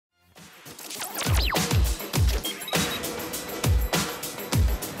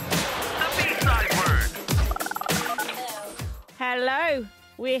Hello,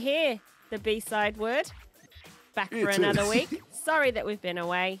 we're here, the B-side word. Back for another week. Sorry that we've been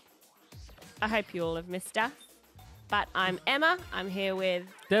away. I hope you all have missed us. But I'm Emma. I'm here with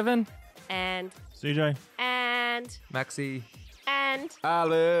Devin. And CJ. And Maxie. And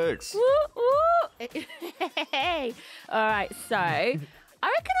Alex. Woo, woo. Hey. All right, so I reckon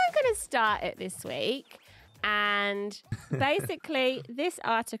I'm going to start it this week. And basically, this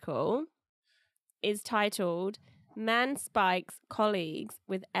article is titled Man Spikes Colleagues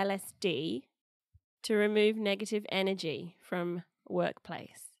with LSD to Remove Negative Energy from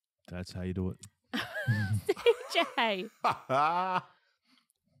Workplace. That's how you do it. CJ.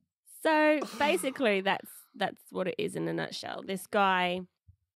 So basically, that's what it is in a nutshell. This guy,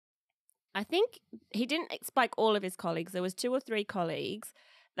 I think he didn't spike all of his colleagues. There was 2 or 3 colleagues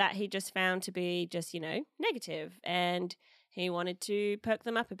that he just found to be just, negative, and he wanted to perk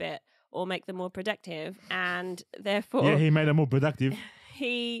them up a bit or make them more productive, and therefore... Yeah, he made them more productive.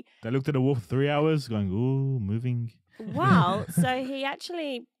 They looked at the wall for 3 hours going, ooh, moving. Wow. So he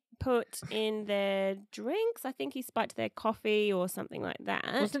actually put in their drinks. I think he spiked their coffee or something like that.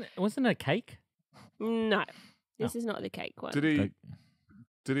 Wasn't it a cake? No. This is not the cake one. Did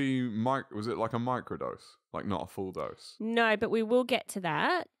he was it like a microdose? Like not a full dose? No, but we will get to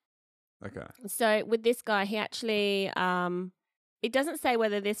that. Okay. So with this guy, he actually, it doesn't say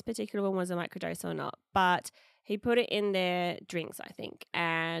whether this particular one was a microdose or not, but he put it in their drinks, I think.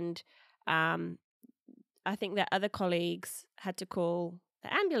 And I think that other colleagues had to call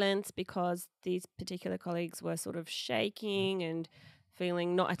the ambulance because these particular colleagues were sort of shaking and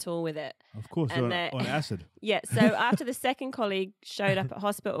feeling not at all with it. Of course, and on acid. Yeah, so after the second colleague showed up at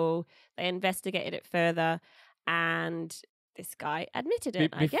hospital, they investigated it further, and this guy admitted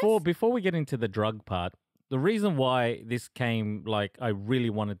it, I guess. Before we get into the drug part, the reason why this came, I really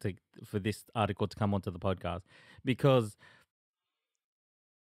wanted for this article to come onto the podcast, because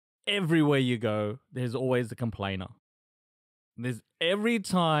everywhere you go, there's always a complainer. There's every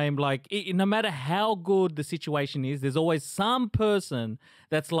time, no matter how good the situation is, there's always some person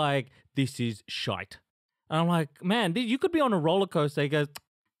that's like, this is shite. And I'm like, man, you could be on a roller coaster. He goes,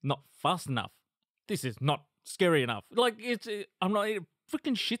 not fast enough. This is not scary enough. It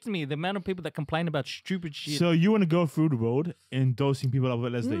freaking shits me, the amount of people that complain about stupid shit. So you want to go through the world and dosing people up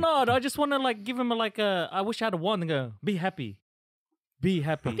with LSD? No, I just want to give them I wish I had a wand and go, be happy. Be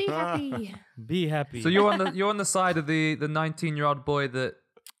happy. Be happy. Be happy. So you're on the side of the 19-year-old boy that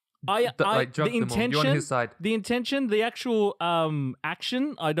drugged them all. You're on his side. The intention, the actual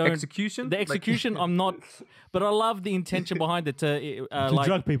action, I don't. Execution. The execution, I'm not. But I love the intention behind it to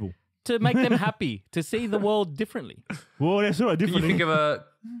drug people, to make them happy, to see the world differently. Well, that's all right. Differently. Can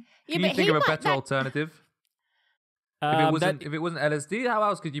you think of a better alternative? If it wasn't LSD, how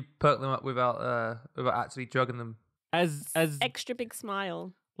else could you perk them up without actually drugging them? As extra big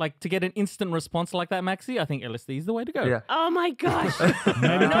smile. To get an instant response like that, Maxie, I think LSD is the way to go. Yeah. Oh my gosh.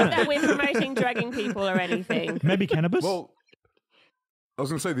 Maybe Not that we're promoting drugging people or anything. Maybe cannabis? Well, I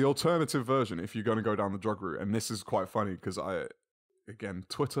was going to say the alternative version, if you're going to go down the drug route, and this is quite funny because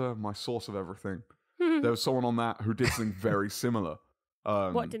Twitter, my source of everything, there was someone on that who did something very similar.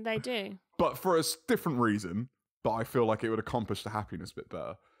 What did they do? But for a different reason, but I feel like it would accomplish the happiness a bit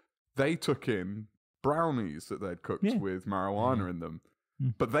better. They took in brownies that they'd cooked with marijuana in them.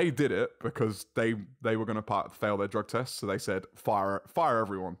 But they did it because they were going to fail their drug test. So they said, fire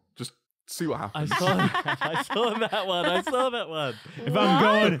everyone. Just see what happens. I saw that one. If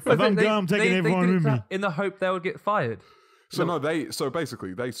I'm going, I'm taking everyone with me. In the hope they would get fired. So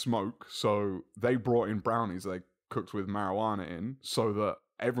basically they smoke. So they brought in brownies they cooked with marijuana in so that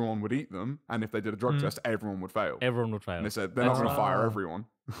everyone would eat them. And if they did a drug test, everyone would fail. Everyone would fail. And they said, they're not going to fire everyone.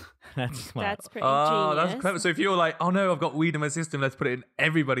 That's smart. That's pretty genius. That's clever. So if you're like, oh no, I've got weed in my system, let's put it in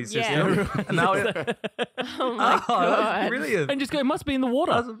everybody's system. And now oh my God. That's brilliant. And just go, it must be in the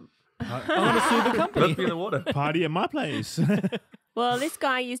water. I want to sue the company. Must be in the water. Party at my place. Well, this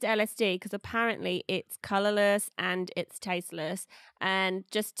guy used LSD because apparently it's colorless and it's tasteless. And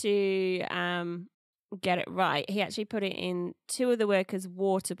just to get it right, he actually put it in 2 of the workers'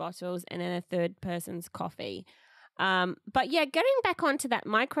 water bottles and then a third person's coffee. But yeah, getting back onto that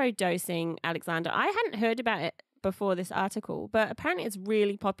microdosing, Alexander, I hadn't heard about it before this article, but apparently it's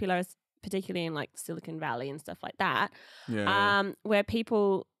really popular, particularly in Silicon Valley and stuff like that, where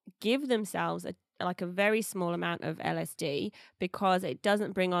people give themselves a very small amount of LSD because it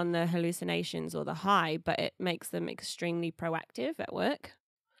doesn't bring on the hallucinations or the high, but it makes them extremely proactive at work.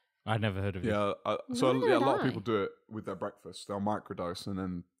 I'd never heard of it. Yeah, a lot of people do it with their breakfast. They'll microdose, and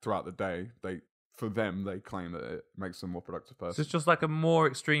then throughout the day, they claim that it makes them a more productive person. So it's just like a more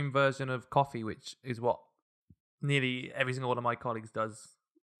extreme version of coffee, which is what nearly every single one of my colleagues does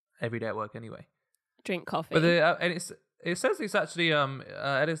every day at work anyway. Drink coffee. But it says it's actually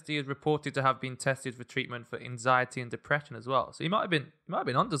LSD is reported to have been tested for treatment for anxiety and depression as well. So he might have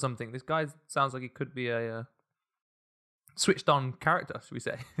been onto something. This guy sounds like he could be a switched on character, should we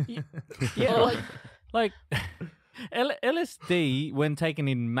say? Yeah, like LSD when taken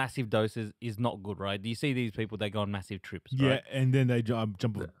in massive doses is not good, right? Do you see these people? They go on massive trips, Yeah, right? and then they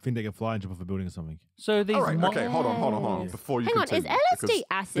think they can fly and jump off a building or something. So these All right, okay, hold on. Before you Hang on, continue, is LSD because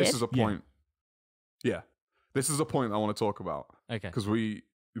acid? This is a point. Yeah, this is a point I want to talk about. Okay. Because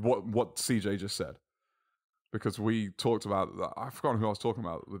what CJ just said. Because we talked about, I've forgotten who I was talking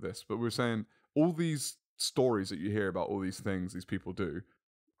about with this, but we were saying all these stories that you hear about all these things these people do,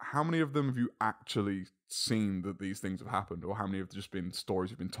 how many of them have you actually seen that these things have happened, or how many have just been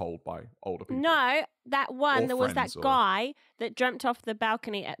stories you've been told by older people? No, that one, Or there was that friends, or- guy that jumped off the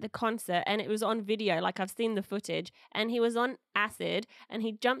balcony at the concert, and it was on video, like I've seen the footage, and he was on acid, and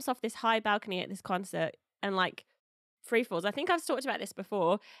he jumps off this high balcony at this concert, and like free falls. I think I've talked about this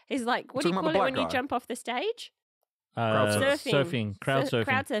before. He's like, what do you Talking call about it the when black you guy? jump off the stage? Crowd surfing, crowd surfing.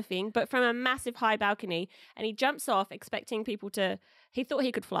 Crowd surfing, but from a massive high balcony, and he jumps off expecting people to, he thought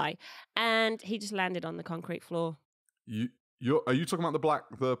he could fly, and he just landed on the concrete floor. Are you talking about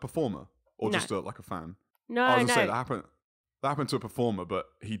the performer, or No. just like a fan? No, I was no. gonna say that happened to a performer, but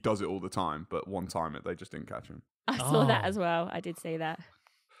he does it all the time. But one time they just didn't catch him. I saw that Oh. as well. I did see that.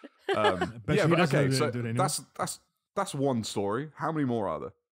 But Yeah, she but doesn't okay, do so it anymore. that's one story. How many more are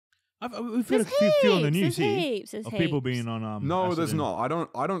there? We've heard a few on the news there's here heaps, there's of people heaps. being on. No, acid there's and- not.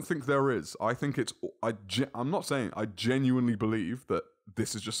 I don't think there is. I think it's. I'm not saying. I genuinely believe that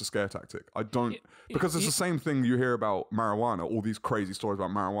this is just a scare tactic. I don't because it's the same thing you hear about marijuana. All these crazy stories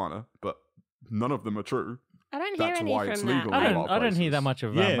about marijuana, but none of them are true. I don't hear That's any why from it's that. legal in a lot of I don't hear places. that much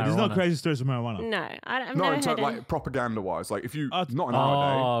of Yeah, there's no marijuana. crazy stories of marijuana. No, I've No, never in heard terms any. like propaganda-wise, like if you Oh, not in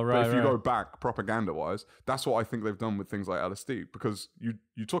our day, Oh, but right, if you right. go back propaganda-wise, that's what I think they've done with things like LSD. Because you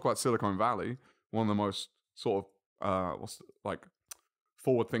talk about Silicon Valley, one of the most sort of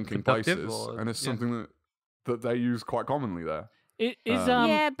forward-thinking Productive places, or- and it's yeah. something that they use quite commonly there. It is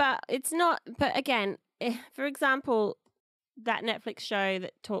Yeah, but it's not. But again, for example, that Netflix show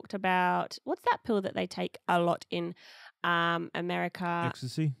that talked about what's that pill that they take a lot in America?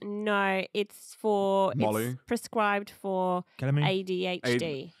 Ecstasy, No, it's for Molly? It's prescribed for ketamine, ADHD.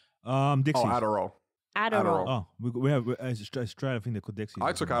 Dixie. Oh, Adderall. Adderall. Oh, we have Australia. I think they're called Dixie.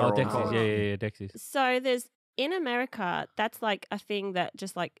 I took Oh, Adderall. Dexys. Yeah, Dexys. So there's in America, that's like a thing that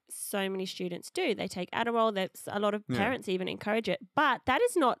just like so many students do. They take Adderall. That's a lot of Yeah. parents even encourage it, but that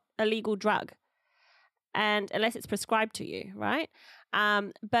is not a legal drug, and unless it's prescribed to you, right?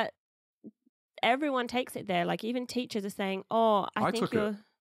 But everyone takes it there. Like even teachers are saying, "Oh, I think took you're." it.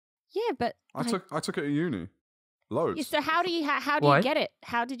 Yeah, but I took it at uni, loads, Yeah, so how do you how do Why? you get it?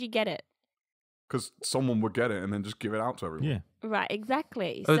 How did you get it? because someone would get it and then just give it out to everyone. Yeah. Right,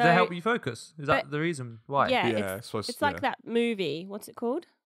 exactly. Oh, so, they help you focus. Is that but- the reason why? Yeah, Yeah, it's, supposed- it's like yeah. that movie. What's it called?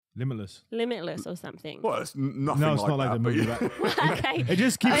 Limitless. Limitless or something. Well, it's nothing. No, it's like not like that, the but movie. yeah. But Okay. it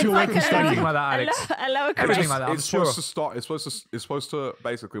just keeps It's you awake like and a studying. Everything like that, A Alex. lower Everything correction. like that. I'm It's sure. supposed to start. It's supposed to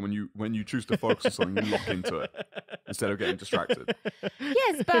basically when you choose to focus on something, you lock into it instead of getting distracted.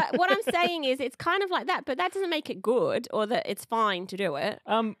 Yes, but what I'm saying is it's kind of like that, but that doesn't make it good or that it's fine to do it.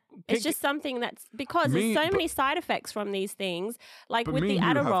 It's just something that's because Me- there's so but- many side effects from these things. Like But with me the and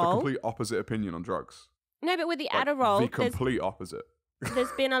you have the Adderall. complete opposite opinion on drugs. No, but with the Like, Adderall, the complete opposite.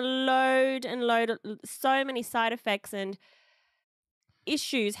 there's been a load and load of so many side effects and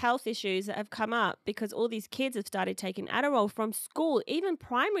issues, health issues that have come up because all these kids have started taking Adderall from school, even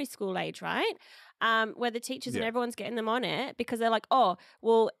primary school age, right? Where the teachers and Yeah. everyone's getting them on it because they're like, oh,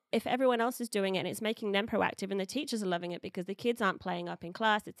 well, if everyone else is doing it and it's making them proactive and the teachers are loving it because the kids aren't playing up in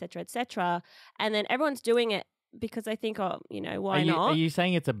class, et cetera, and then everyone's doing it because they think, oh, why not? Are you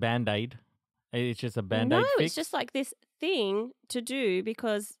saying it's a Band-Aid? It's just a Band-Aid No, fix? it's just like this thing to do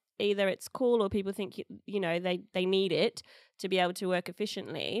because either it's cool or people think they need it to be able to work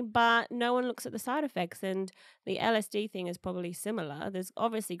efficiently, but no one looks at the side effects. And the LSD thing is probably similar. There's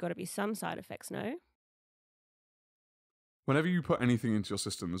obviously got to be some side effects, no? Whenever you put anything into your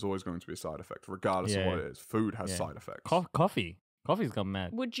system, there's always going to be a side effect, regardless of Yeah. what it is. Food has Yeah. side effects. Coffee. Coffee's gone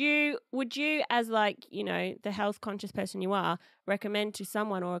mad. Would you, as like, the health conscious person you are, recommend to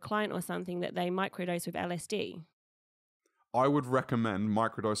someone or a client or something that they microdose with LSD? I would recommend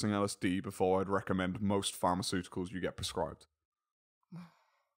microdosing LSD before I'd recommend most pharmaceuticals you get prescribed.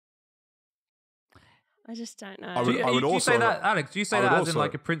 I just don't know. I would- Do you also- say that, Alex? Do you say I that would as in also-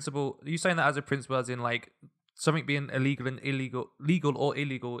 like a principle? Are you saying that as a principle, as in like something being illegal and legal or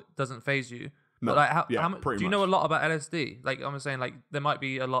illegal doesn't phase you, No, But like, how yeah, much, pretty do you much. know a lot about LSD? Like I'm saying, like there might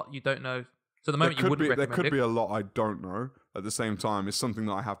be a lot you don't know. So at the moment you wouldn't There recommend could it. be a lot I don't know. At the same time, it's something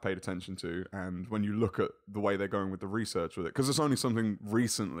that I have paid attention to. And when you look at the way they're going with the research with it, because it's only something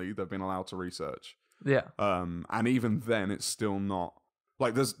recently they've been allowed to research. Yeah. And even then, it's still not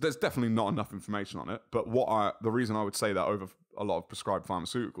like there's definitely not enough information on it. But the reason I would say that over a lot of prescribed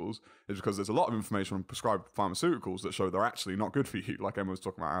pharmaceuticals is because there's a lot of information on prescribed pharmaceuticals that show they're actually not good for you. Like Emma was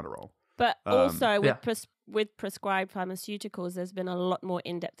talking about Adderall. But also with Yeah. with prescribed pharmaceuticals, there's been a lot more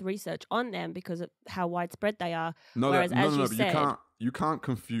in-depth research on them because of how widespread they are. Whereas, as you but said, you can't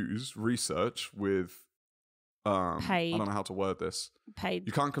confuse research with I Paid. don't know how to word this. paid.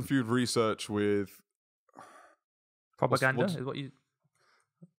 You can't confuse research with Propaganda what's- is what you.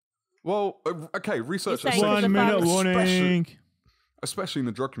 well, okay, research You're saying especially, 1 minute especially, warning. especially in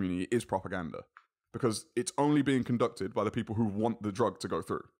the drug community is propaganda because it's only being conducted by the people who want the drug to go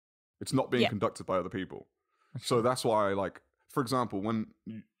through. It's not being Yeah. conducted by other people. So that's why, like, for example, when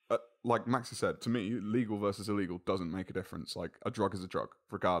like Maxie said, to me, legal versus illegal doesn't make a difference. Like, a drug is a drug,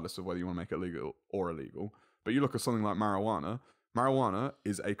 regardless of whether you want to make it legal or illegal. But you look at something like marijuana. Marijuana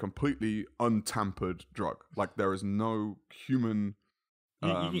is a completely untampered drug. Like, there is no human You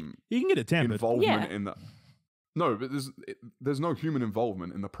can get it tampered. involvement Yeah. in that. No, but there's no human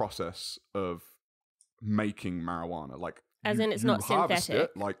involvement in the process of making marijuana. Like, As in it's you not harvest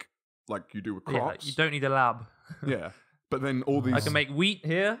synthetic. it like you do with Yeah, crops. you don't need a lab. Yeah, but then all these I can make wheat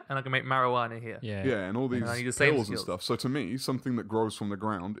here and I can make marijuana here. Yeah. yeah, and all these I need the same pills and skills. stuff. So to me, something that grows from the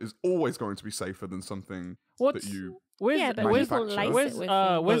ground is always going to be safer than something What's that you. where's Yeah, but where's people manufacture. lace it with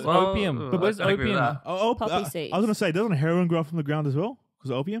things. where's Well, opium? I Where's don't agree with opium? that. Poppy I was seeds. going to say, doesn't heroin grow from the ground as well? Because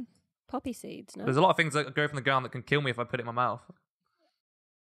of opium? Poppy seeds, no? There's a lot of things that grow from the ground that can kill me if I put it in my mouth.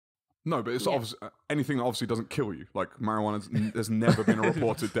 No, but it's Yeah. obviously anything that obviously doesn't kill you. Like marijuana, there's never been a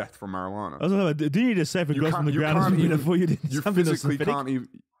reported death from marijuana. I was going to say, do you need to say if it You grows from can't- the you ground can't as even- before you did You something that's physically synthetic? can't even.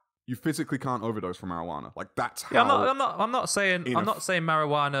 You physically can't overdose from marijuana. Like that's how. Yeah, I'm not saying in a-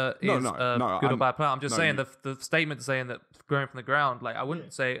 marijuana is No, no, no, good or I'm- bad plant. I'm just no, saying you- the statement saying that growing from the ground. Like I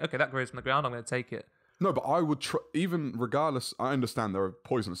wouldn't say, okay, that grows from the ground. I'm going to take it. No, but I would even regardless. I understand there are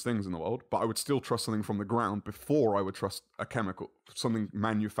poisonous things in the world, but I would still trust something from the ground before I would trust a chemical, something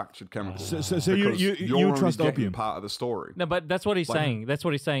manufactured chemical. So Because you you're only trust getting opium? part of the story. No, but that's what he's Like- saying. That's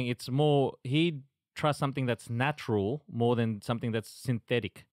what he's saying. It's more he trusts something that's natural more than something that's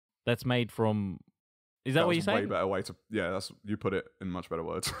synthetic. That's made from. Is that what was you're a way saying? better way to. Yeah, that's you put it in much better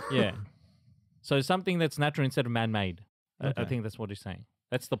words. Yeah. So something that's natural instead of man-made. I Okay. think that's what he's saying.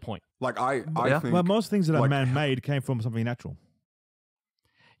 That's the point. Like I Yeah. think. Well, most things that are like- man-made came from something natural.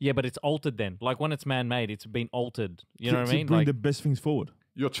 Yeah, but it's altered then. Like when it's man-made, it's been altered. You know what I to mean? bring Like the best things forward.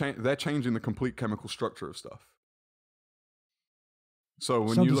 they're changing the complete chemical structure of stuff. So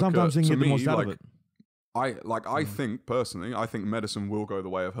when Some- you look sometimes at you to can get the me, most out like, of it. I think personally, I think medicine will go the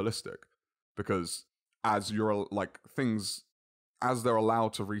way of holistic because as you're like things as they're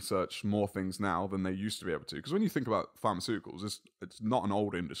allowed to research more things now than they used to be able to. Because when you think about pharmaceuticals, it's not an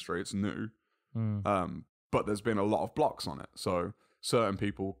old industry; it's new. But there's been a lot of blocks on it. So certain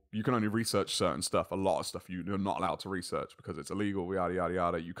people, you can only research certain stuff. A lot of stuff you're not allowed to research because it's illegal. Yada yada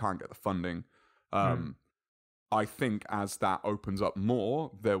yada. You can't get the funding. I think as that opens up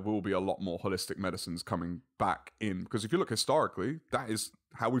more, there will be a lot more holistic medicines coming back in. Because if you look historically, that is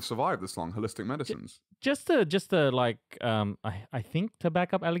how we've survived this long. Holistic medicines. just to like I think to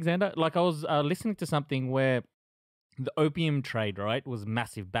back up Alexander, like I was listening to something where the opium trade, right, was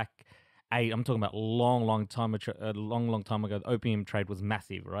massive back. I'm talking about long time ago. The opium trade was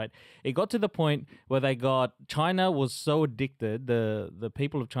massive, right? It got to the point where China was so addicted. The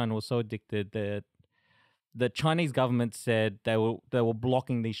people of China were so addicted that the Chinese government said they were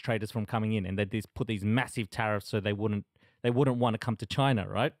blocking these traders from coming in, and they just put these massive tariffs so they wouldn't want to come to China,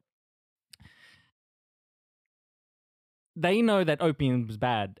 right? They know that opium's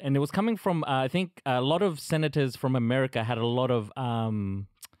bad, and it was coming from I think a lot of senators from America had a lot of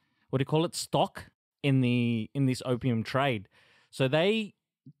what do you call it, stock in this opium trade. So they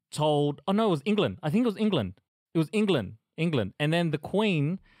told, oh no, it was England. I think it was England. It was England, and then the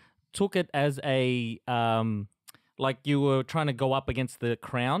Queen took it as a like you were trying to go up against the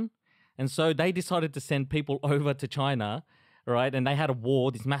crown, and so they decided to send people over to China, right? And they had a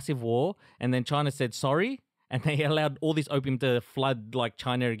war, this massive war, and then China said sorry. And they allowed all this opium to flood like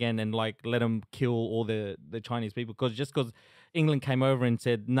China again and like let them kill all the Chinese people because England came over and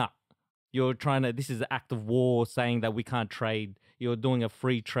said, nah, this is an act of war saying that we can't trade, you're doing a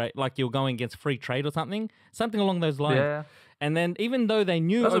free trade, like you're going against free trade or something along those lines. Yeah. And then even though they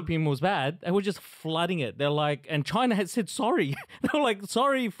knew That's a- opium was bad, they were just flooding it. They're like, and China had said sorry. They were like,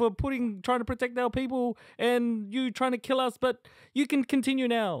 sorry for trying to protect our people and you trying to kill us, but you can continue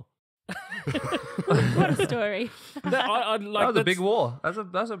now. What a story. That was a big war. That's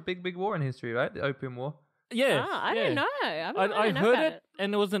a big war in history, right? The Opium War. Yeah, I don't know. I heard it,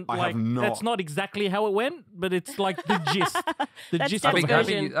 and it wasn't I have not. that's not exactly how it went, but it's like the gist. The That's gist I of think, it. I,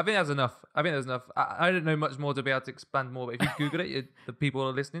 think, I think that's enough. I think that's enough. I don't know much more to be able to expand more, but if you Google it, the people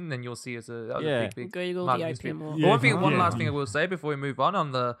are listening, then you'll see that was Yeah. a big Google mark the in history. Opium War. Yeah, One yeah. last thing I will say before we move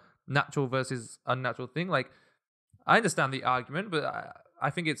on the natural versus unnatural thing. Like, I understand the argument, but I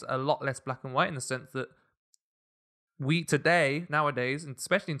think it's a lot less black and white in the sense that we today, nowadays, and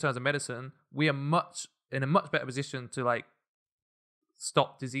especially in terms of medicine, we are in a much better position to like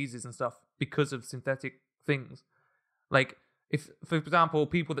stop diseases and stuff because of synthetic things. Like, if, for example,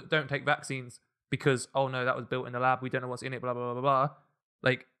 people that don't take vaccines because, oh no, that was built in the lab, we don't know what's in it, blah, blah, blah, blah, blah.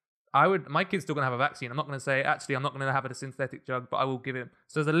 Like, my kid's still going to have a vaccine. I'm not going to say, actually, I'm not going to have a synthetic drug, but I will give him.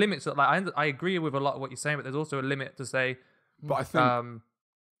 So there's a limit. So, like, I agree with a lot of what you're saying, but there's also a limit to say, But I think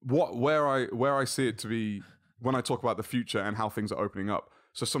where I see it to be when I talk about the future and how things are opening up.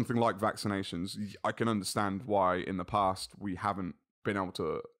 So something like vaccinations, I can understand why in the past we haven't been able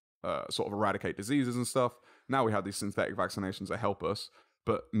to sort of eradicate diseases and stuff. Now we have these synthetic vaccinations that help us.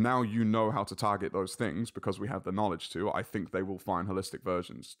 But now you know how to target those things because we have the knowledge to. I think they will find holistic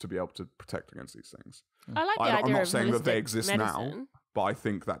versions to be able to protect against these things. I like the idea I'm not of saying that they holistic exist medicine. now, but I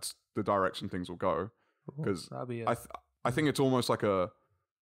think that's the direction things will go. Because that'd be I think it's almost like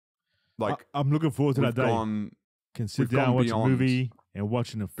I'm looking forward to that we've day. gone Can sit we've down, gone watch a beyond movie, and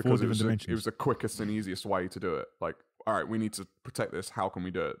watch in 4 because different dimensions. it was the quickest and easiest way to do it. Like, all right, we need to protect this. How can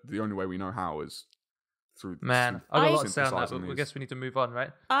we do it? The only way we know how is through. Man, I got a lot to say on that, synthesizing but I these. guess we need to move on, right?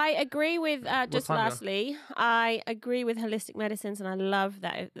 I agree with, just time are we on? lastly, I agree with holistic medicines and I love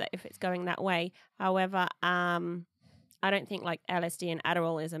that if it's going that way. However, I don't think like LSD and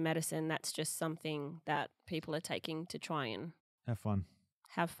Adderall is a medicine. That's just something that people are taking to try and Have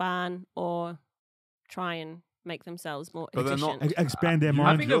fun. or try and make themselves more But they're efficient. not- Expand their I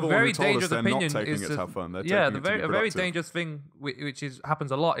mind. think You're a the one who very told us dangerous they're not opinion taking is it to have fun. They're yeah, taking it to be a very productive. dangerous thing which happens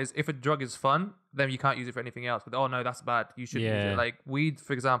a lot is if a drug is fun, then you can't use it for anything else. But oh no, that's bad. You shouldn't use Yeah. it. Like weed,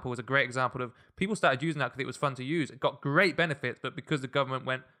 for example, was a great example of people started using that because it was fun to use. It got great benefits, but because the government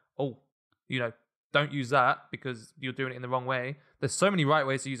went, oh, don't use that because you're doing it in the wrong way. There's so many right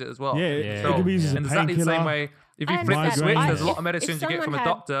ways to use it as well. Yeah, Yeah. it could be used as a And exactly the same painkiller. way, if you I flip the understand. switch, Migraine. there's a lot If of medicines you get from a someone had-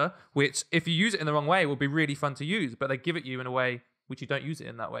 doctor, which if you use it in the wrong way, will be really fun to use, but they give it you in a way which you don't use it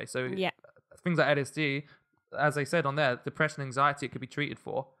in that way. So Yeah. things like LSD, as I said on there, depression, anxiety, it could be treated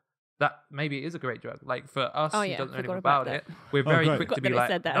for. That maybe it is a great drug. Like for us, Oh, who yeah, doesn't know anything forgot about about it, we're very great. quick Forgot to be that it like,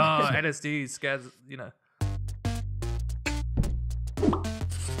 said that. oh, LSD scares,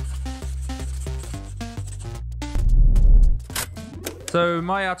 So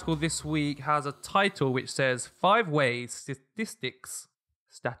my article this week has a title which says 5 ways statistics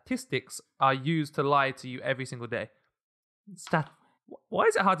are used to lie to you every single day. Why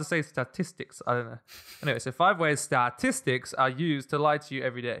is it hard to say statistics? I don't know. Anyway, so 5 ways statistics are used to lie to you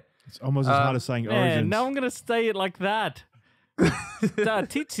every day. It's almost as hard as saying Man, origins. now I'm gonna say it like that.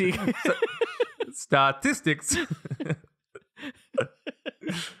 Statistics. Statistics.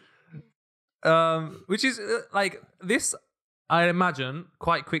 Which is like this. I imagine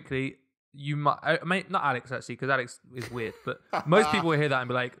quite quickly you might not Alex actually because Alex is weird, but most people will hear that and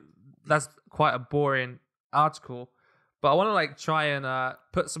be like, "That's quite a boring article." But I want to like try and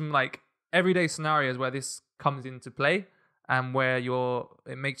put some like everyday scenarios where this comes into play and where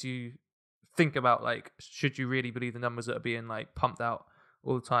it makes you think about like, should you really believe the numbers that are being like pumped out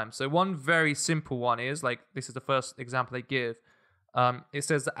all the time? So one very simple one is like, this is the first example they give. It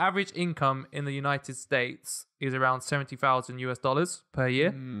says the average income in the United States is around $70,000 per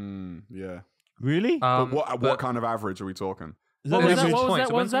year. Yeah. Really? But what kind of average are we talking? Is What that was the that? average? What was point. that?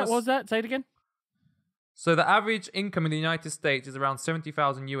 So What when was that? What someone's- was that? Say it again. So the average income in the United States is around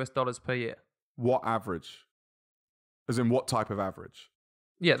 $70,000 per year. What average? As in what type of average?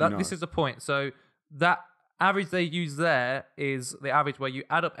 Yeah, Do you this know? is the point. So that average they use there is the average where you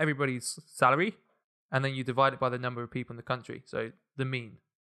add up everybody's salary and then you divide it by the number of people in the country. So the mean,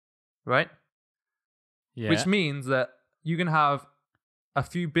 right? Yeah. Which means that you can have a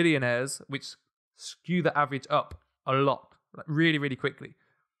few billionaires which skew the average up a lot, like really, really quickly.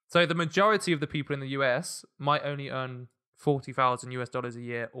 So the majority of the people in the US might only earn $40,000 a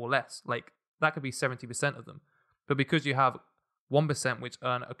year or less. Like that could be 70% of them. But because you have 1% which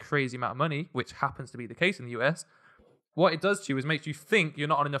earn a crazy amount of money, which happens to be the case in the US, what it does to you is makes you think you're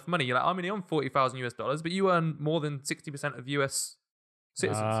not on enough money. You're like, I'm only on $40,000, but you earn more than 60% of US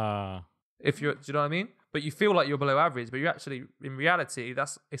citizens. If you're, do you know what I mean? But you feel like you're below average, but you're actually, in reality,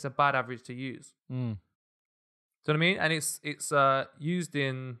 it's a bad average to use. Do you know what I mean? And it's used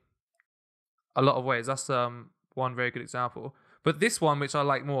in a lot of ways. That's one very good example. But this one, which I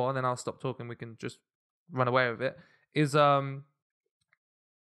like more, and then I'll stop talking, we can just run away with it, is there's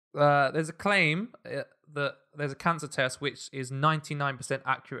a claim that there's a cancer test which is 99%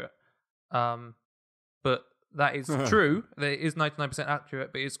 accurate. But that is true. That it is 99%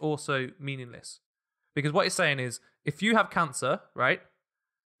 accurate, but it's also meaningless. Because what it's saying is, if you have cancer, right,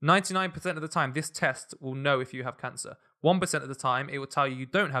 99% of the time, this test will know if you have cancer. 1% of the time, it will tell you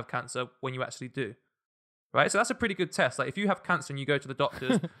don't have cancer when you actually do. Right? So that's a pretty good test. Like, if you have cancer and you go to the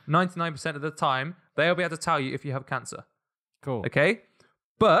doctors, 99% of the time, they'll be able to tell you if you have cancer. Cool. Okay?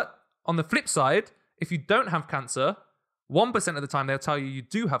 But on the flip side, if you don't have cancer, 1% of the time, they'll tell you you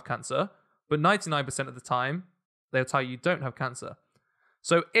do have cancer, but 99% of the time, they'll tell you don't have cancer.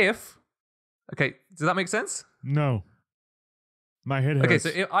 So if... Okay, does that make sense? No. My head hurts. Okay, so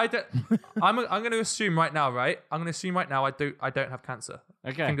if I don't... I'm going to assume right now, right? I'm going to assume right now I don't have cancer.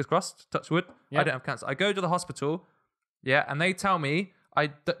 Okay. Fingers crossed, touch wood. Yep. I don't have cancer. I go to the hospital, yeah, and they tell me,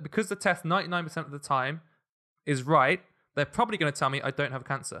 because the test 99% of the time is right, they're probably going to tell me I don't have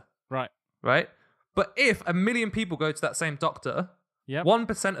cancer. Right. Right? But if 1 million people go to that same doctor,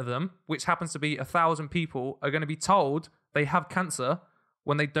 1% of them, which happens to be 1,000 people, are going to be told they have cancer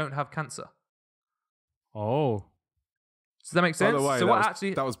when they don't have cancer. Oh. Does that make sense? By the way,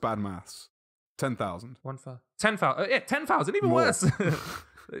 so that was bad maths. 10,000. 10,000. Yeah, 10,000, even More. worse.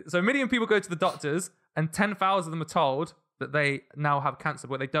 So 1 million people go to the doctors, and 10,000 of them are told that they now have cancer,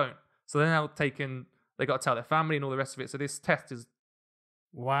 but they don't. So they're now they got to tell their family and all the rest of it. So this test is...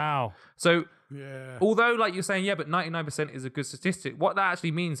 Wow. So Yeah. although, like you're saying, yeah, but 99% is a good statistic, what that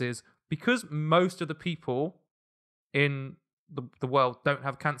actually means is, because most of the people in the world don't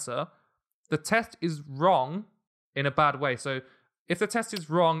have cancer, the test is wrong in a bad way. So if the test is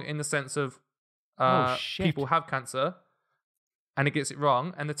wrong in the sense of people have cancer and it gets it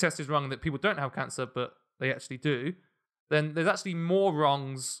wrong, and the test is wrong that people don't have cancer but they actually do, then there's actually more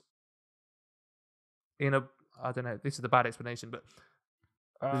wrongs in a... I don't know, this is the bad explanation, but...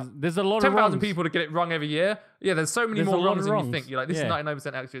 there's a lot of 10,000 people to get it wrong every year. Yeah, there's so many more wrongs than you think. You're like, this is Yeah.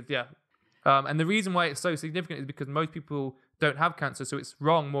 99% accurate. Yeah. And the reason why it's so significant is because most people don't have cancer, so it's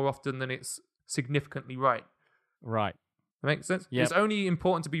wrong more often than it's significantly right. Right. That makes sense? Yep. It's only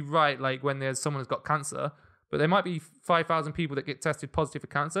important to be right, like when there's someone who's got cancer, but there might be 5,000 people that get tested positive for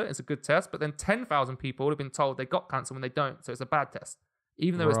cancer. It's a good test, but then 10,000 people have been told they got cancer when they don't, so it's a bad test,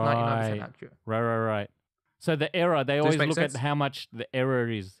 even though it's 99% accurate. Right. So the error, they always look sense? at how much the error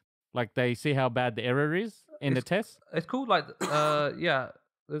is. Like, they see how bad the error is in the test? It's called, like,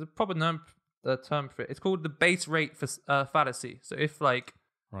 there's a proper term for it. It's called the base rate fallacy. So if, like,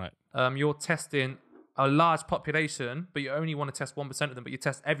 Right. You're testing a large population, but you only want to test 1% of them, but you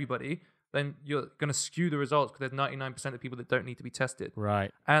test everybody, then you're going to skew the results because there's 99% of people that don't need to be tested.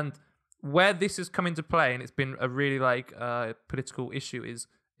 Right. And where this has come into play, and it's been a really political issue, is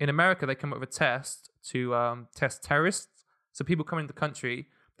in America they come up with a test to test terrorists. So people come into the country,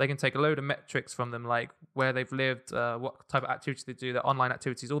 they can take a load of metrics from them, like where they've lived, what type of activities they do, their online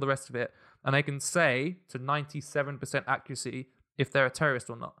activities, all the rest of it, and they can say to 97% accuracy if they're a terrorist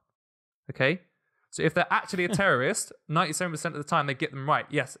or not. Okay? So if they're actually a terrorist, 97% of the time they get them right.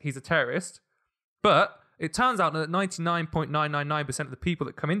 Yes, he's a terrorist. But it turns out that 99.999% of the people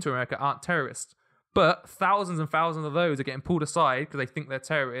that come into America aren't terrorists. But thousands and thousands of those are getting pulled aside because they think they're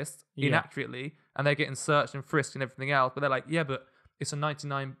terrorists inaccurately, and they're getting searched and frisked and everything else. But they're like, yeah, but it's a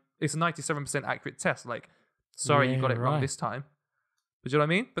 97% accurate test. Like, sorry, you got it wrong this time. But you know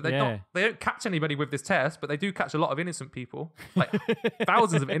what I mean? But they don't catch anybody with this test, but they do catch a lot of innocent people, like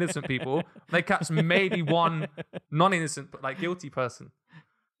thousands of innocent people. They catch maybe one non-innocent, but like guilty person.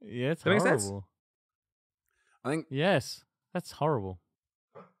 Yeah, it's Does that make horrible. sense? I think Yes, that's horrible.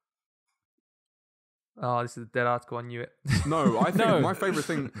 Oh, this is a dead article. I knew it. no. I think No.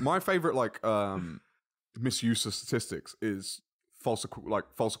 my favorite like misuse of statistics is false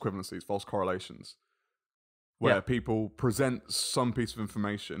equivalencies, false correlations, where people present some piece of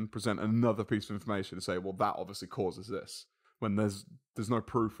information, present another piece of information, and say, "Well, that obviously causes this," when there's no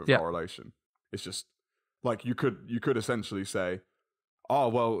proof of correlation. It's just like you could essentially say, "Oh,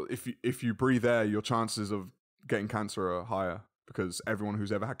 well, if you breathe air, your chances of getting cancer are higher because everyone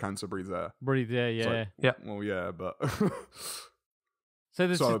who's ever had cancer breathes air." Breathe air, yeah. Like, well, yeah, but So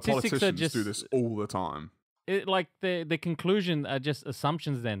the so statistics are politicians just do this all the time. like the conclusion are just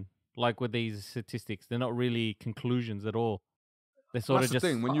assumptions then. Like with these statistics, they're not really conclusions at all. They're sort That's of the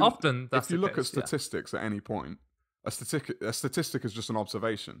just thing. When you Often, that's if you the look case, at statistics at any point, a statistic is just an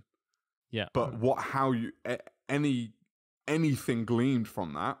observation. yeah. But anything gleaned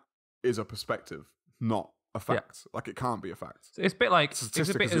from that is a perspective, not a fact. Like it can't be a fact. It's a bit like Statistic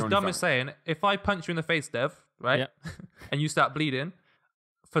it's a bit is as the only dumb as fact. saying if I punch you in the face, Dev, right, and you start bleeding,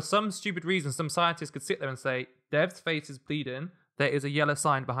 for some stupid reason, some scientists could sit there and say Dev's face is bleeding. There is a yellow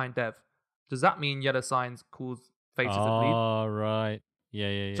sign behind Dev. Does that mean yellow signs cause faces to bleed? Oh, right. Yeah.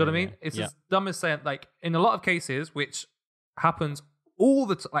 Do you know what I mean? Yeah. It's yeah. as dumb as saying, like, in a lot of cases, which happens all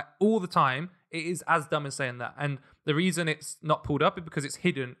the time, it is as dumb as saying that. And the reason it's not pulled up is because it's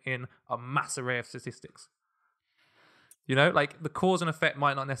hidden in a mass array of statistics. You know, like the cause and effect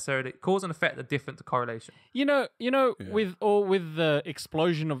might not necessarily cause and effect are different to correlation. You know, with the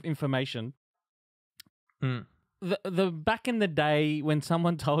explosion of information, the back in the day when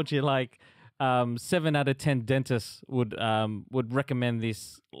someone told you like 7 out of 10 dentists would recommend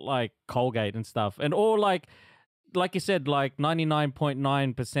this like Colgate and stuff, and or like you said, like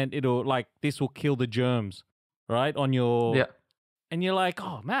 99.9% it'll like this will kill the germs, right? On your and you're like,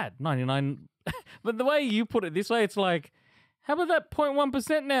 oh, mad 99. But the way you put it this way, it's like, how about that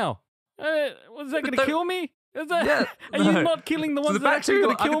 0.1% now? Was that going to kill me? Is that, are you not killing the ones that are actually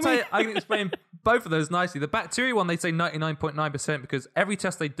going to kill me? I can explain both of those nicely. The bacteria one, they say 99.9% because every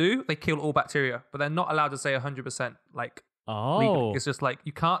test they do, they kill all bacteria, but they're not allowed to say 100%. Like, legally. It's just like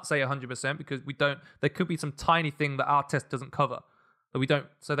you can't say 100% because we don't. There could be some tiny thing that our test doesn't cover that we don't.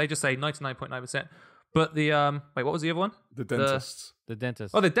 So they just say 99.9%. But the wait, what was the other one? The dentists. The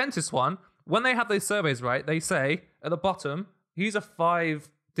dentist. Oh, the dentist one. When they have those surveys, right, they say at the bottom, here's a 5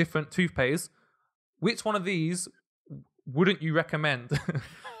 different toothpastes. Which one of these wouldn't you recommend?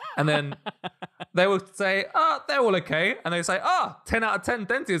 And then they will say, they're all okay. And they say, 10 out of 10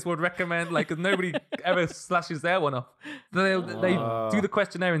 dentists would recommend, like, 'cause nobody ever slashes their one off. They do the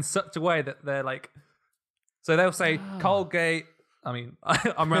questionnaire in such a way that they're like, so they'll say Colgate. I mean,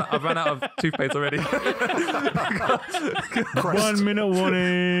 I've run out of toothpaste already. 1 minute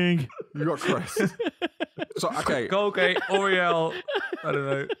warning. You got Crest. So, okay. Colgate, L'Oreal, I don't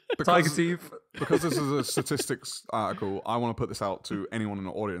know, Tiger Teeth. Because this is a statistics article, I want to put this out to anyone in the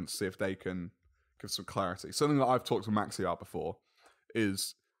audience, see if they can give some clarity. Something that I've talked to Maxie about before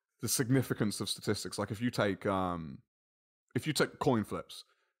is the significance of statistics. Like if you take coin flips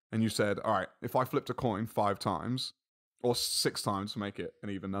and you said, all right, if I flipped a coin 5 times or 6 times to make it an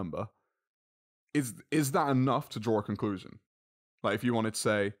even number, is that enough to draw a conclusion? Like if you wanted to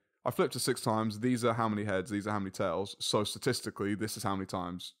say, I flipped it 6 times, these are how many heads, these are how many tails, so statistically, this is how many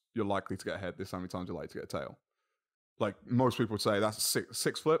times you're likely to get a head, this is how many times you're likely to get a tail. Like most people would say, that's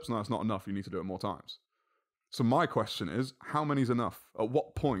six flips, no, it's not enough, you need to do it more times. So my question is, how many is enough? At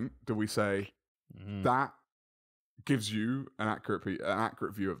what point do we say that gives you an accurate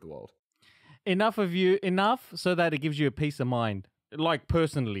view of the world? Enough so that it gives you a peace of mind, like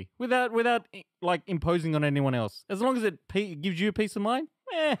personally, without like imposing on anyone else. As long as it gives you a peace of mind,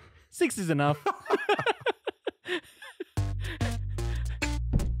 6 is enough.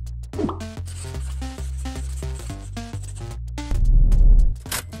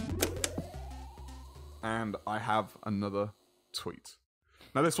 And I have another tweet.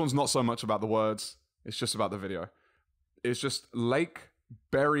 Now this one's not so much about the words, it's just about the video. It's just Lake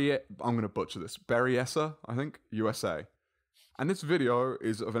I'm going to butcher this, Berryessa, I think, USA. And this video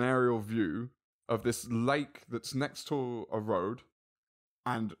is of an aerial view of this lake that's next to a road,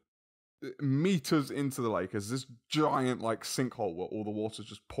 and meters into the lake is this giant like sinkhole where all the water's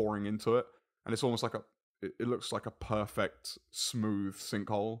just pouring into it, and it's almost like it looks like a perfect smooth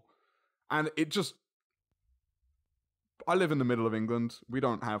sinkhole. And I live in the middle of England. We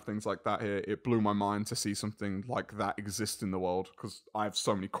don't have things like that here. It blew my mind to see something like that exist in the world because I have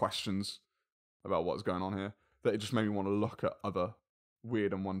so many questions about what's going on here that it just made me want to look at other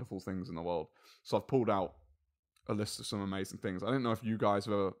weird and wonderful things in the world. So I've pulled out a list of some amazing things. I don't know if you guys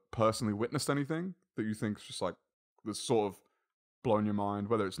have ever personally witnessed anything that you think is just like that's sort of blown your mind,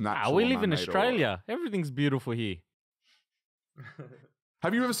 whether it's natural. We or live in man-made Australia. Everything's beautiful here.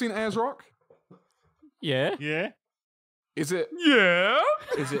 Have you ever seen Ayers Rock? Yeah. Yeah. Is it? Yeah.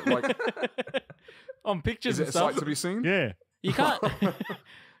 Is it like? On pictures Is it and a stuff. sight to be seen? Yeah. You can't.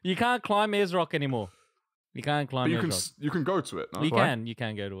 You can't climb Ayers Rock anymore. You can't climb But Ayers Rock. you can go to it. No? You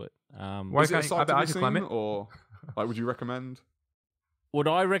can go to it. Why Is it a can't sight to I be just climb seen, it? or like would you recommend? Would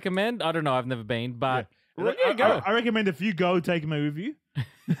I recommend? I don't know. I've never been, but well, yeah, I, go. I recommend if you go, take me with you.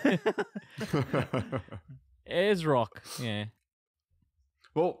 Ayers Rock. Yeah.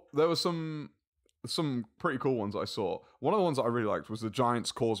 Well, there was some some pretty cool ones I saw. One of the ones that I really liked was the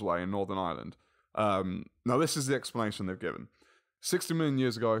Giant's Causeway in Northern Ireland. Now, this is the explanation they've given. 60 million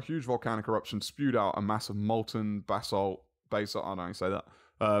years ago, a huge volcanic eruption spewed out a mass of molten basalt, I don't know how you say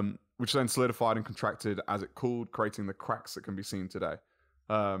that, which then solidified and contracted as it cooled, creating the cracks that can be seen today.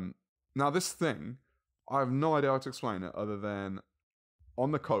 Now, this thing, I have no idea how to explain it other than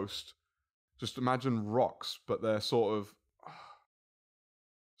on the coast, just imagine rocks, but they're sort of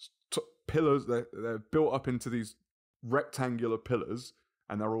pillars. They're built up into these rectangular pillars,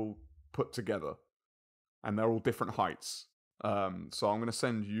 and they're all put together, and they're all different heights. So I'm going to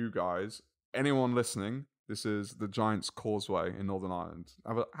send you guys, anyone listening, this is the Giant's Causeway in Northern Ireland.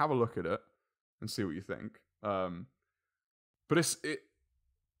 Have a look at it and see what you think. But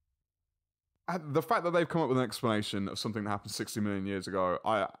the fact that they've come up with an explanation of something that happened 60 million years ago,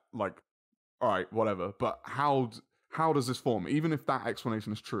 I like, all right, whatever. But how does this form? Even if that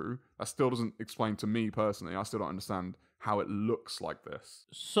explanation is true, that still doesn't explain to me personally. I still don't understand how it looks like this.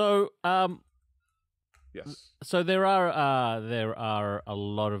 So, Yes. So there are a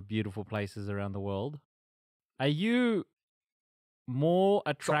lot of beautiful places around the world. Are you more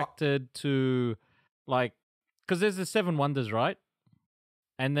attracted to, like, because there's the Seven Wonders, right?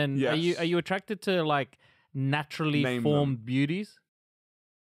 And then Yes. are you attracted to like naturally Name formed them. beauties?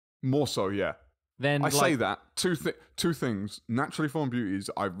 More so, yeah. Then I say that two things. Naturally formed beauties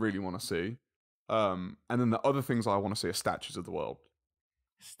I really want to see, and then the other things I want to see are statues of the world.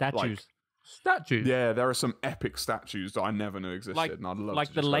 statues. Statues. Yeah, there are some epic statues that I never knew existed, Like- and I'd love like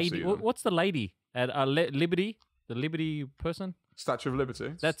to the just go lady. see them. What's the lady at Liberty? The Liberty person? Statue of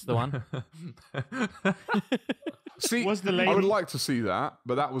Liberty. That's the one. See, Was the I lady- would like to see that,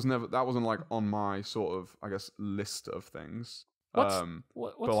 but that wasn't like on my sort of, I guess, list of things. What's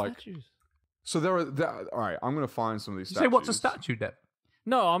but what like, statues? so all right, I'm gonna find some of these You statues. say what's a statue, Dev?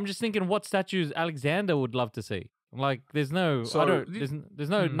 No, I'm just thinking what statues Alexander would love to see. Like, there's no, So- I don't, there's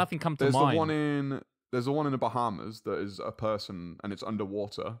no, nothing come to There's mind. there's the one in the Bahamas that is a person and it's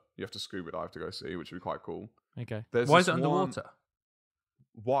underwater. You have to scuba dive to go see, which would be quite cool. Okay, There's Why this is it underwater?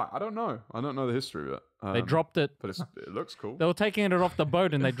 Why? I don't know. I don't know the history of it. they dropped it. but it looks cool. They were taking it off the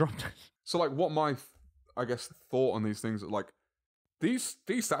boat and they dropped it. So, like, what my, I guess, thought on these things, like, these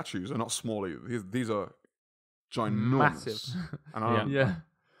statues are not small either. These are ginormous. Massive. And I don't- Yeah.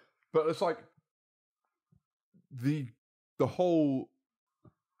 But it's like the whole,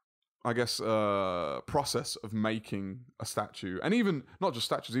 I guess, process of making a statue, and even not just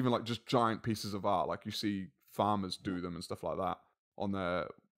statues, even like just giant pieces of art. Like you see farmers do them and stuff like that on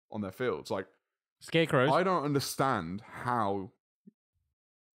their fields. Like, Scarecrows. I don't understand how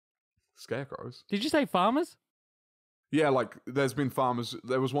scarecrows. Did you say farmers? Yeah, like there's been farmers.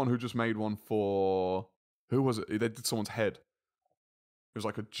 There was one who just made one for, who was it? They did someone's head. It was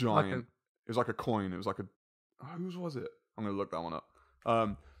like a giant. It was like a coin. It was like a, whose was it? I'm gonna look that one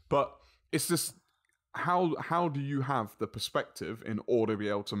up. But it's just how do you have the perspective in order to be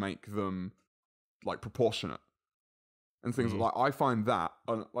able to make them like proportionate and things like I find that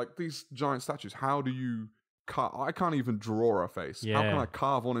like these giant statues. How do you cut? I can't even draw a face. How can Yeah. I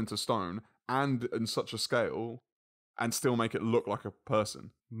carve one into stone and in such a scale and still make it look like a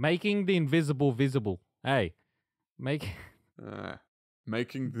person? Making the invisible visible. Hey, Making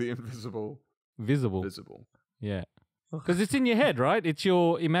the invisible visible. visible. Yeah. Because it's in your head, right? It's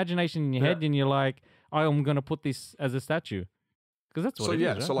your imagination in your head, and you're like, I'm going to put this as a statue. Because that's what So it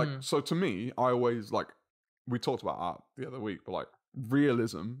yeah, is, right? so like, so to me, I always like, we talked about art the other week, but like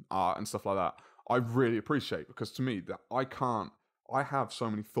realism art and stuff like that, I really appreciate, because to me that I have so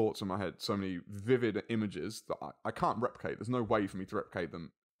many thoughts in my head, so many vivid images that I can't replicate. There's no way for me to replicate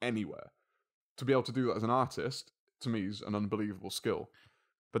them anywhere. To be able to do that as an artist, to me, is an unbelievable skill.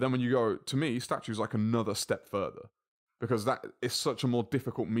 But then when you go, to me, statues like another step further, because that is such a more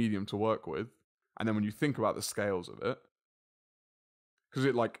difficult medium to work with. And then when you think about the scales of it, because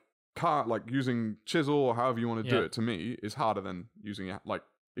it like using chisel or however you want to do Yeah. it, to me is harder than using it. Like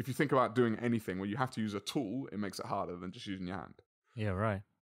if you think about doing anything where you have to use a tool, it makes it harder than just using your hand. yeah, right.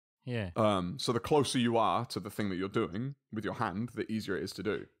 Yeah. So the closer you are to the thing that you're doing with your hand, the easier it is to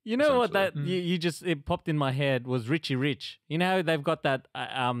do. You know what that essentially. you just it popped in my head was Richie Rich. You know how they've got that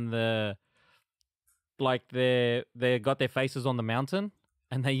they got their faces on the mountain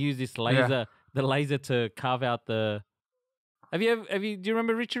and they use this laser the laser to carve out the. Do you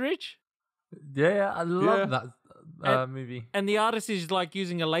remember Richie Rich? Yeah, I love Yeah. that movie. And the artist is like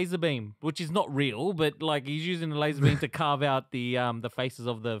using a laser beam, which is not real, but like he's using a laser beam to carve out the faces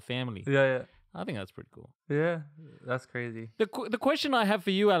of the family. Yeah, I think that's pretty cool. yeah. That's crazy. The question I have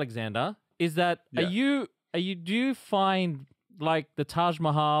for you, Alexander, is that Yeah. do you find like the Taj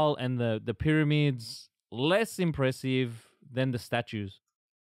Mahal and the pyramids less impressive than the statues?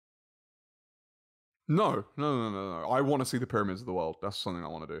 No. I want to see the pyramids of the world. That's something I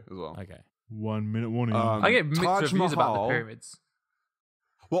want to do as well. Okay. 1 minute warning. I get mixed Taj reviews about the Mahal- pyramids.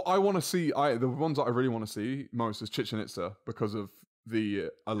 Well, I want to see. The ones that I really want to see most is Chichen Itza because of the.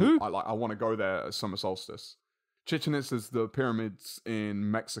 Who? I want to go there at summer solstice. Chichen Itza is the pyramids in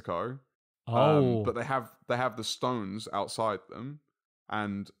Mexico. Oh, But they have the stones outside them,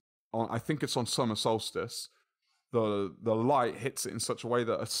 and I think it's on summer solstice. The light hits it in such a way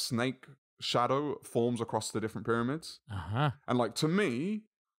that a snake shadow forms across the different pyramids, and like to me,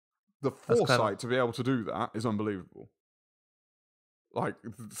 the foresight to be able to do that is unbelievable. Like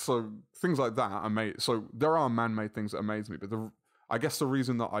so, things like that amaze. So there are man-made things that amaze me, but I guess the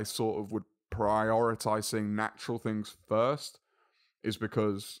reason that I sort of would prioritize seeing natural things first is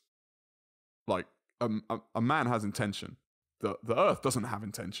because, like, a man has intention. The Earth doesn't have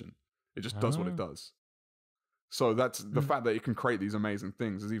intention. It just does what it does. So that's the fact that it can create these amazing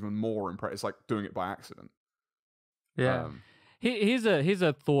things is even more impressive. It's like doing it by accident. Yeah. Here's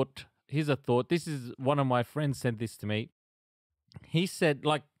a thought. Here's a thought. This is one of my friends sent this to me. He said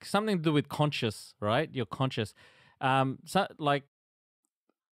like something to do with conscious, right? You're conscious. So like,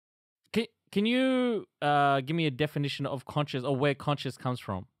 can you give me a definition of conscious or where conscious comes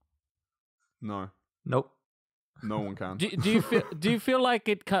from? No, Nope. no one can. Do you feel like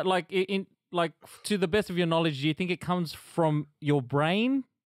it like to the best of your knowledge? Do you think it comes from your brain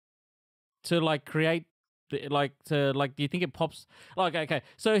to like create? Do you think it pops? Like, okay,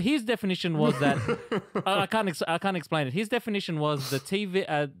 so his definition was that I can't explain it. His definition was the TV,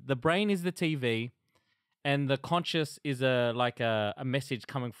 the brain is the TV, and the conscious is a message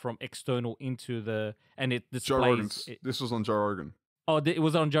coming from external into the, and it displays. Joe Rogan's. This was on Joe Rogan. Oh, it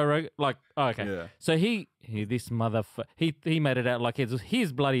was on Joe Rogan. Like, oh, okay. Yeah. So he made it out like it's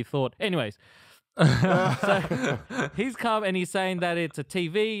his bloody thought. Anyways. So he's come and he's saying that it's a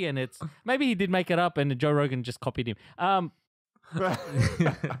TV and it's maybe he did make it up and Joe Rogan just copied him. But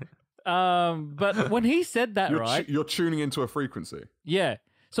when he said that, right? You're tuning into a frequency. Yeah.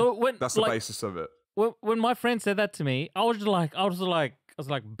 So when That's the basis of it. when my friend said that to me, I was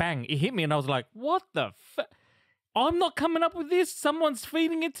like, bang! It hit me, and I was like, what the? I'm not coming up with this. Someone's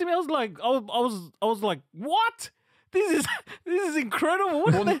feeding it to me. I was like, what? This is incredible.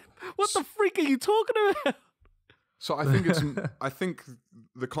 What the freak are you talking about? So I think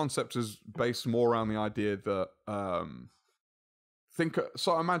the concept is based more around the idea that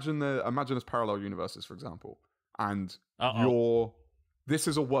imagine there's parallel universes, for example, and this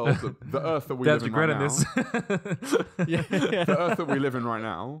is a world that the Earth that we live in right now. The Earth that we live in right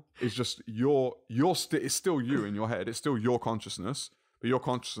now is just it's still you in your head. It's still your consciousness, but your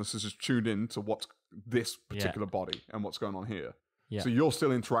consciousness is just tuned in to what's this particular body and what's going on here. Yeah. So you're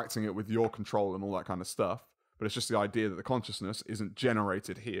still interacting it with your control and all that kind of stuff, but it's just the idea that the consciousness isn't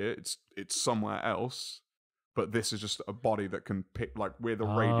generated here. It's somewhere else, but this is just a body that can pick, like we're the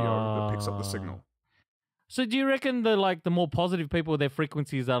radio that picks up the signal. So do you reckon the more positive people, their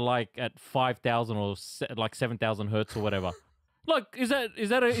frequencies are like at 5,000 or like 7,000 hertz or whatever? Like, is that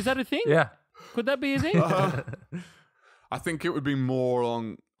a thing? Yeah. Could that be a thing? I think it would be more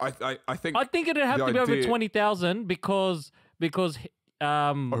along. I think it'd have to be over 20,000 because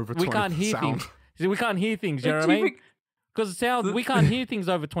over we can't hear sound. things. See, we can't hear things. You know what I mean? Because sound, we can't hear things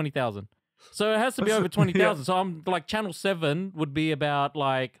over 20,000. So it has to be over 20,000. So I'm like channel 7 would be about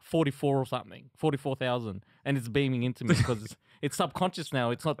like 44 or something, 44,000, and it's beaming into me because it's subconscious now.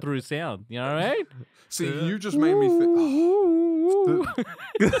 It's not through sound. You know what I mean? See, you just made me think.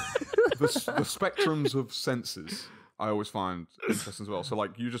 The spectrums of senses I always find interesting as well. So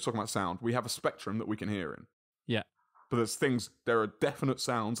like you just talking about sound, we have a spectrum that we can hear in. Yeah. But there are definite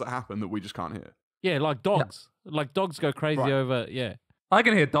sounds that happen that we just can't hear. Yeah, like dogs. Yeah. Like dogs go crazy over. Yeah. I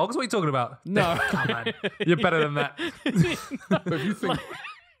can hear dogs. What are you talking about? No. Come on. You're better than that. But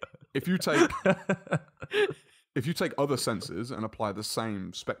if you take other senses and apply the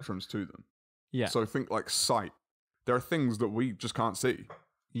same spectrums to them. Yeah. So think like sight. There are things that we just can't see.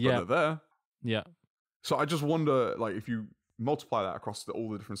 Yeah. But they're there. Yeah. So I just wonder, like, if you multiply that across all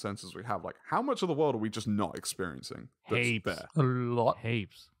the different senses we have, like, how much of the world are we just not experiencing? That's Heaps. there. A lot.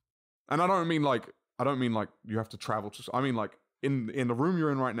 Heaps. And I don't mean like you have to travel to. I mean like in the room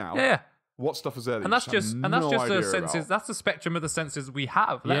you're in right now. Yeah. What stuff is there? That And that's just the senses. About? That's the spectrum of the senses we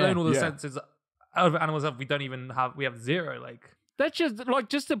have. Let alone all the senses other animals have. We don't even have. We have zero. Like that's just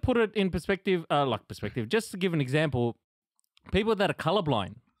to put it in perspective. Just to give an example, people that are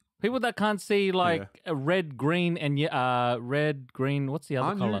colorblind, people that can't see a red, green, and red, green. What's the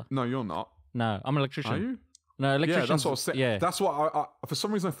other color? No, you're not. No, I'm an electrician. Are you? No, electrician. Yeah, that's what I was saying. Yeah. That's what I for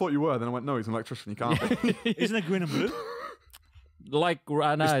some reason I thought you were. Then I went, no, he's an electrician. He can't be. Isn't it green and blue? Like,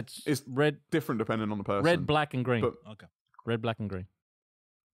 no, it's red, Different depending on the person. red, black, and green. But, Okay. Red, black, and green.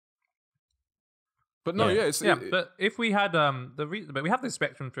 but no, Yeah. yeah, But if we had but we have this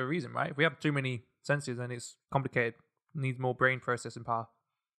spectrum for a reason, right? If we have too many senses, then it's complicated. Needs more brain processing power.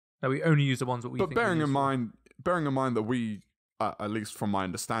 That we only use the ones that we. But think bearing are in useful. mind that we, at least from my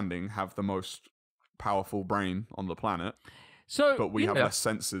understanding, have the most powerful brain on the planet, So, but we have Yeah. less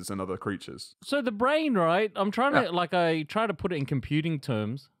senses than other creatures. so the brain, right? I'm trying to I try to put it in computing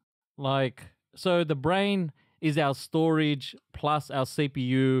terms. Like, so the brain is our storage plus our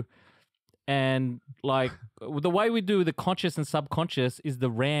CPU, and like the way we do the conscious and subconscious is the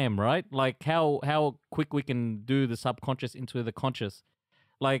RAM, right? Like how quick we can do the subconscious into the conscious.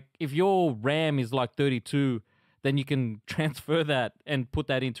 Like if your RAM is like 32, then you can transfer that and put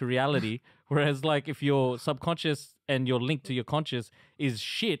that into reality. Whereas like if your subconscious and your link to your conscious is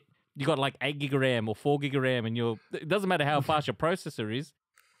shit, you got like 8 gig of RAM or 4 gig of RAM, and it doesn't matter how fast your processor is.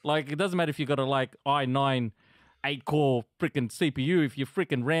 Like it doesn't matter if you got a like i9 8-core freaking CPU. If your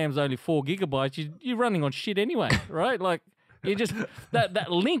freaking RAM's only 4 gigabytes, you're running on shit anyway, right? Like you just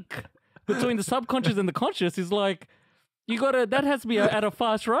that link between the subconscious and the conscious is like that has to be at a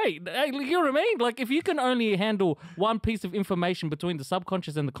fast rate. Hey, you know what I mean? Like if you can only handle one piece of information between the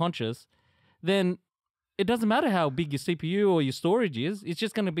subconscious and the conscious, then it doesn't matter how big your CPU or your storage is. It's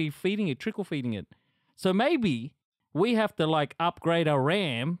just going to be trickle feeding it. So maybe we have to like upgrade our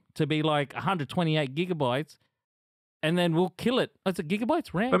RAM to be like 128 gigabytes, and then we'll kill it. Oh, it's a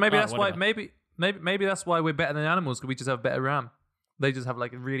gigabytes RAM. But maybe that's whatever. why maybe that's why we're better than animals, because we just have better RAM. They just have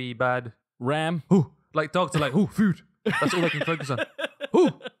like a really bad RAM. like dogs are like, oh, food. That's all they can focus on.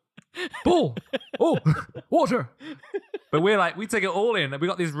 Oh, ball. Oh, water. But we're like, we take it all in. We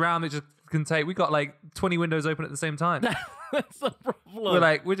got this RAM that just can take. We got like 20 windows open at the same time. That's the problem. We're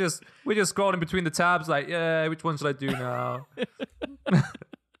like, we're just scrolling between the tabs. Like, yeah, which one should I do now?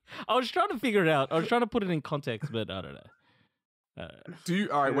 I was trying to figure it out. I was trying to put it in context, but I don't know. Do you?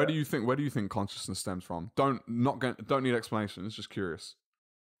 All right. Where do you think consciousness stems from? Don't need explanations. Just curious.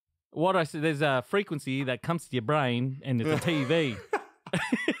 What I said, there's a frequency that comes to your brain, and it's a TV.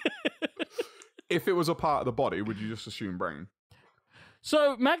 If it was a part of the body, would you just assume brain?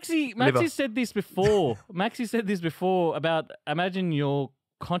 So Maxie said this before. Maxie said this before about imagine your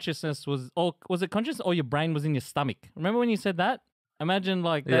consciousness was it conscious or your brain was in your stomach? Remember when you said that? Imagine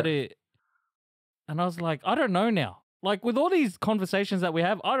like that. And I was like, I don't know now. Like with all these conversations that we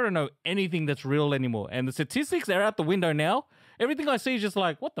have, I don't know anything that's real anymore. And the statistics are out the window now. Everything I see is just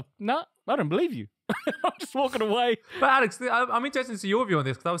like, what the? No, I don't believe you. I'm just walking away. But Alex, I'm interested to see your view on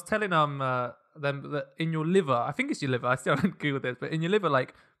this, because I was telling them that in your liver, I think it's your liver. I still haven't Googled this, but in your liver,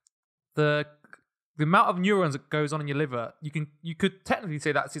 like the amount of neurons that goes on in your liver, you could technically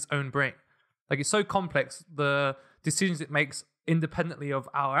say that's its own brain. Like it's so complex, the decisions it makes independently of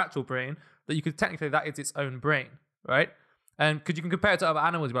our actual brain, that you could technically say that is its own brain, right? And because you can compare it to other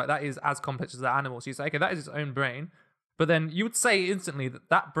animals, but that is as complex as that animal. So you say, okay, that is its own brain. But then you would say instantly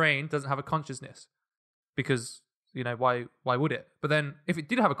that brain doesn't have a consciousness, because, you know, why would it? But then if it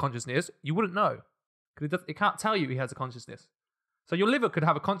did have a consciousness, you wouldn't know, because it can't tell you it has a consciousness. So your liver could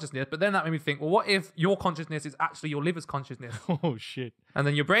have a consciousness, but then that made me think, well, what if your consciousness is actually your liver's consciousness? Oh shit! And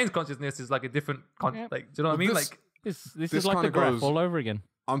then your brain's consciousness is like a different, like, do you know what I mean? Like this is like the graph all over again.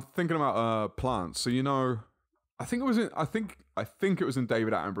 I'm thinking about plants. So I think it was in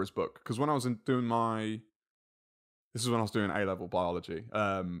David Attenborough's book, because when I was this is when I was doing A-level biology.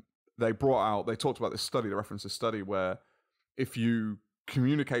 They talked about this study, they referenced this study where if you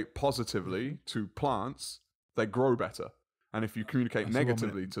communicate positively to plants, they grow better. And if you communicate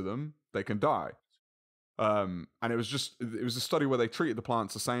negatively to them, they can die. And it was a study where they treated the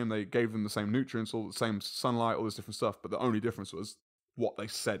plants the same, they gave them the same nutrients, all the same sunlight, all this different stuff, but the only difference was what they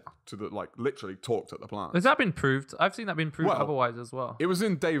said to the, like, literally talked at the plants. has that been proved? I've seen that been proved otherwise as well. It was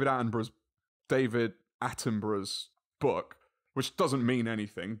in David Attenborough's book, which doesn't mean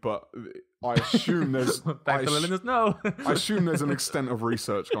anything, but I assume there's Thanks for letting us know. I assume there's an extent of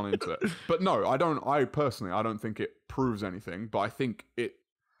research gone into it. But no, I personally don't think it proves anything, but I think it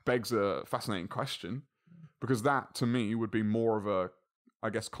begs a fascinating question, because that to me would be more of a,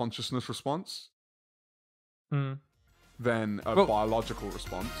 I guess, consciousness response than a biological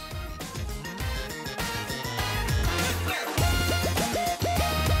response.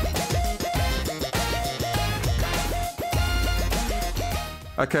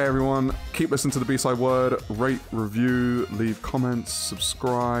 Okay, everyone, keep listening to the B-Side Word. Rate, review, leave comments,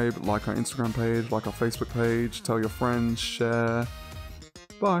 subscribe, like our Instagram page, like our Facebook page, tell your friends, share.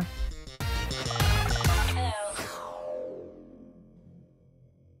 Bye.